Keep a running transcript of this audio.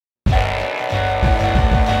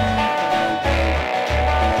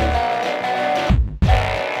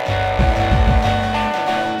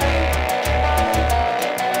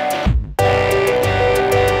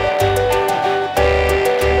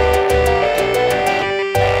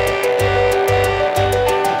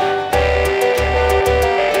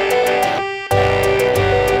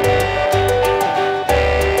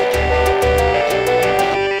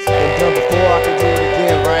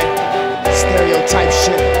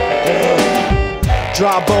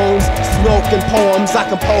dry bones, smoking poems, I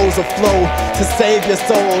compose a flow to save your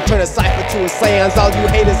soul. Turn a cipher to a seance, all you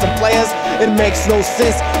haters and players, it makes no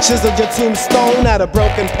sense. Chisel your tombstone out of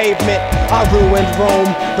broken pavement. I ruined Rome,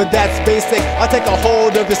 but that's basic. I take a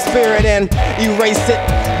hold of your spirit and erase it.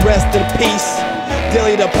 Rest in peace,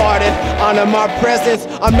 dearly departed, honor my presence.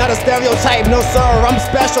 I'm not a stereotype, no sir, I'm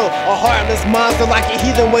special. A heartless monster like a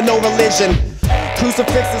heathen with no religion.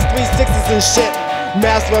 Crucifixes, 3/6s and shit.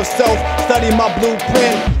 Master of self, study my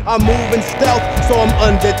blueprint. I move in stealth, so I'm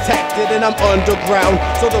undetected. And I'm underground,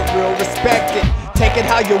 so the real respect it. Take it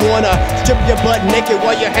how you wanna, strip your butt naked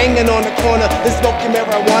while you're hanging on the corner and smoking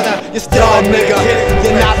marijuana. You're still a nigga,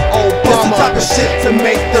 you're not Obama. This the type of shit to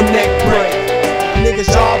make the neck break. Niggas,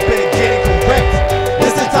 y'all better get it correct.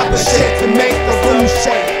 This the type of shit to make the room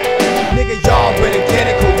shake. Nigga, y'all better get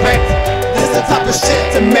it correct. This the type of shit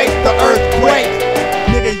to make the earth quake.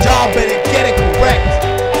 Nigga, y'all better get it correct.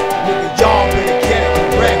 Nigga, y'all better get it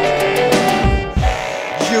correct.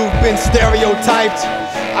 You've been stereotyped.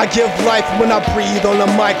 I give life when I breathe on the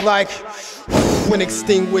mic like when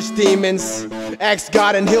extinguish demons. Ask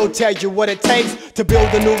God and he'll tell you what it takes to build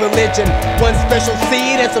a new religion. One special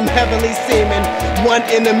seed and some heavenly semen. 1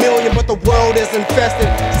 in a million, but the world is infested.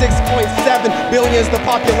 6.7 billion's the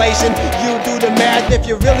population. You do the math if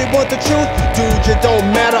you really want the truth. Dude, you don't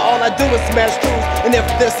matter, all I do is smash truth. And if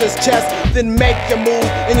this is chess, then make your move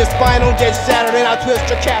and your spine will get shattered and I'll twist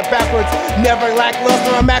your cat backwards. Never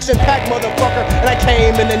lackluster, I'm action-packed motherfucker. And I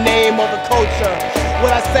came in the name of the culture.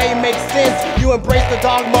 What I say makes sense, you embrace the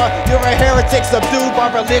dogma. You're a heretic subdued by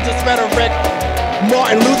religious rhetoric.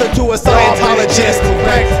 Martin Luther to a Scientologist.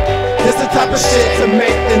 Correct. This the type of shit to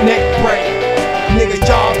make the neck break. Niggas,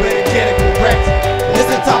 y'all better get it correct. This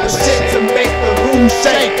the type of shit to make the room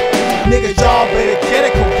shake. Niggas, y'all better get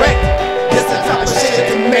it correct. This the type of shit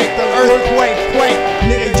to make the earthquake quake.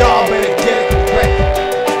 Niggas, y'all better get it correct.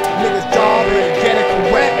 Niggas, y'all better get it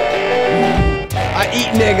correct. I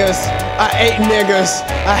eat niggas, I ate niggas,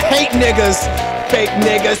 I hate niggas, fake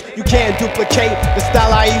niggas. You can't duplicate the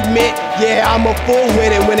style I emit. Yeah, I'm a fool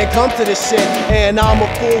with it when it comes to this shit. And I'm a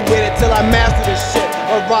fool with it till I master this shit.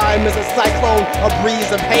 A rhyme is a cyclone, a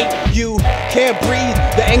breeze of hate. You can't breathe,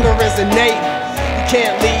 the anger is innate. You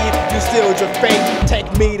can't leave, you sealed your fate. Take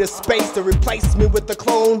me to space to replace me with the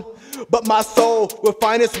clone. But my soul will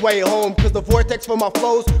find its way home, cause the vortex from my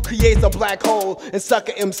flows creates a black hole. And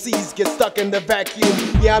sucker MCs get stuck in the vacuum.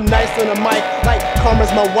 Yeah, I'm nice on the mic, like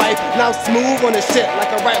Karma's my wife. And I'm smooth on the shit, like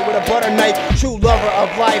I write with a butter knife. True lover of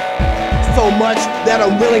life, so much that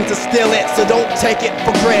I'm willing to steal it. So don't take it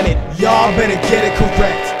for granted. Y'all better get it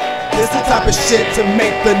correct. This the type of shit to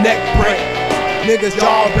make the neck break. Niggas,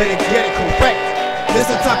 y'all better get it correct. This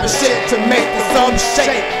the type of shit to make the sun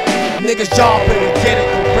shake. Niggas, y'all better get it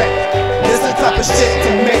correct. This the type of shit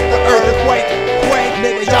to make the earthquake.